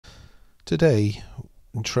Today,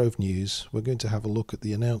 in Trove News, we're going to have a look at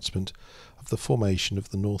the announcement of the formation of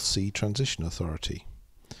the North Sea Transition Authority.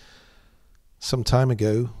 Some time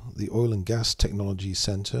ago, the Oil and Gas Technology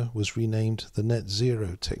Centre was renamed the Net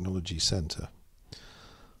Zero Technology Centre.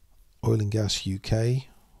 Oil and Gas UK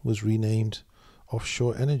was renamed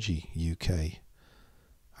Offshore Energy UK.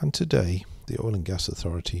 And today, the Oil and Gas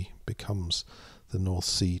Authority becomes the North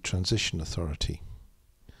Sea Transition Authority.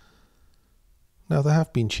 Now, there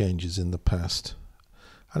have been changes in the past,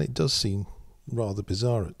 and it does seem rather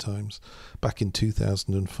bizarre at times. Back in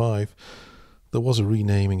 2005, there was a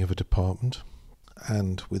renaming of a department,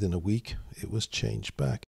 and within a week, it was changed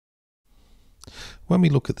back. When we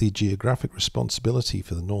look at the geographic responsibility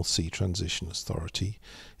for the North Sea Transition Authority,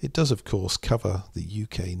 it does of course cover the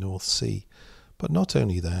UK North Sea, but not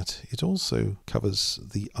only that, it also covers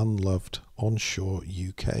the unloved onshore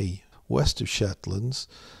UK, west of Shetlands,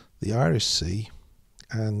 the Irish Sea,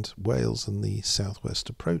 and Wales and the southwest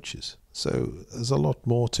approaches. So there's a lot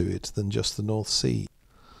more to it than just the North Sea.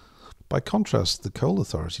 By contrast, the Coal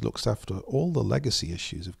Authority looks after all the legacy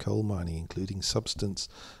issues of coal mining, including substance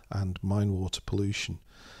and mine water pollution.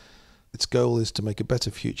 Its goal is to make a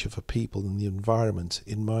better future for people and the environment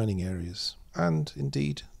in mining areas. And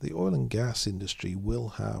indeed, the oil and gas industry will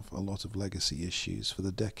have a lot of legacy issues for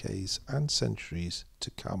the decades and centuries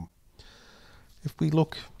to come. If we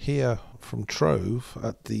look here from Trove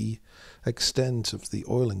at the extent of the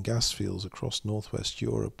oil and gas fields across northwest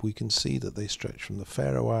Europe, we can see that they stretch from the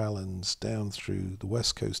Faroe Islands down through the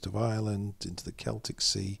west coast of Ireland into the Celtic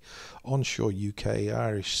Sea, onshore UK,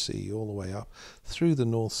 Irish Sea, all the way up through the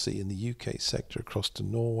North Sea in the UK sector across to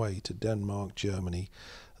Norway, to Denmark, Germany,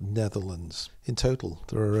 Netherlands. In total,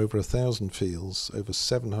 there are over 1,000 fields, over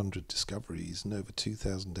 700 discoveries, and over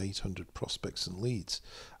 2,800 prospects and leads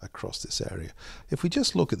across this area. If we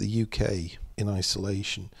just look at the UK in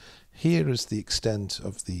isolation, here is the extent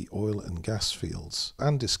of the oil and gas fields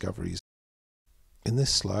and discoveries. In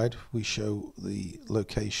this slide, we show the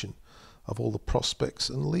location of all the prospects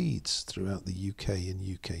and leads throughout the UK and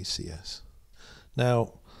UKCS.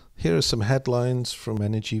 Now, here are some headlines from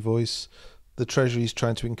Energy Voice. The Treasury is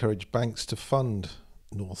trying to encourage banks to fund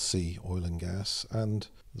North Sea oil and gas, and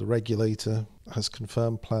the regulator has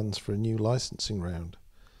confirmed plans for a new licensing round.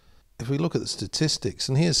 If we look at the statistics,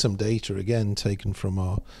 and here's some data again taken from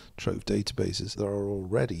our Trove databases, there are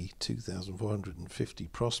already 2,450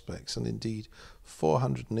 prospects and indeed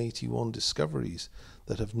 481 discoveries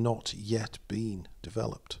that have not yet been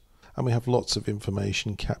developed. And we have lots of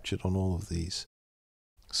information captured on all of these.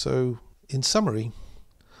 So, in summary,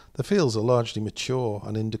 the fields are largely mature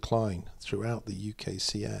and in decline throughout the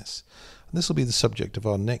UKCS, and this will be the subject of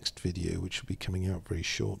our next video, which will be coming out very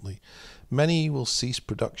shortly. Many will cease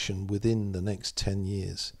production within the next 10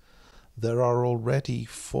 years. There are already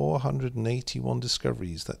 481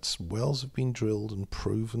 discoveries, that's wells have been drilled and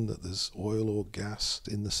proven that there's oil or gas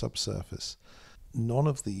in the subsurface. None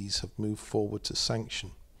of these have moved forward to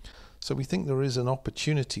sanction. So we think there is an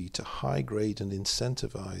opportunity to high grade and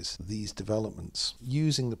incentivize these developments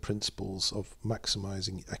using the principles of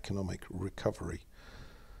maximizing economic recovery.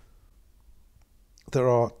 There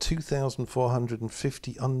are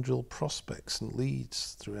 2,450 undrilled prospects and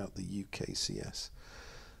leads throughout the UKCS.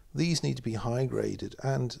 These need to be high graded,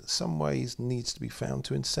 and some ways needs to be found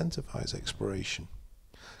to incentivize exploration.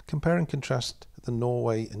 Compare and contrast the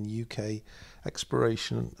Norway and UK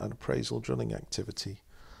exploration and appraisal drilling activity,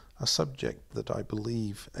 a subject that I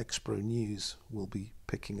believe Expro News will be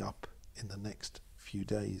picking up in the next few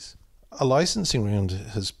days. A licensing round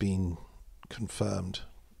has been confirmed,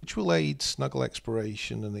 which will aid snuggle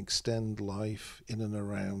exploration and extend life in and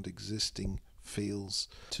around existing fields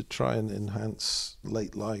to try and enhance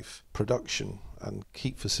late life production and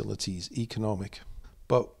keep facilities economic,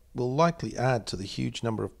 but will likely add to the huge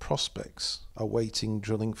number of prospects awaiting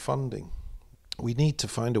drilling funding. We need to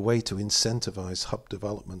find a way to incentivize hub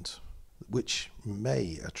development, which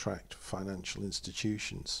may attract financial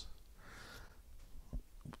institutions.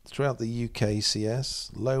 Throughout the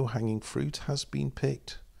UKCS, low-hanging fruit has been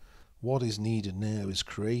picked. What is needed now is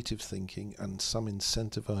creative thinking and some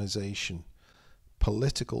incentivization,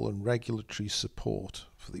 political and regulatory support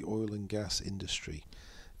for the oil and gas industry.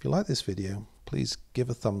 If you like this video, please give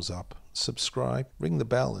a thumbs up, subscribe, ring the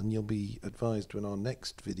bell, and you'll be advised when our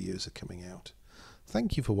next videos are coming out.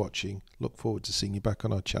 Thank you for watching. Look forward to seeing you back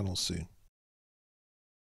on our channel soon.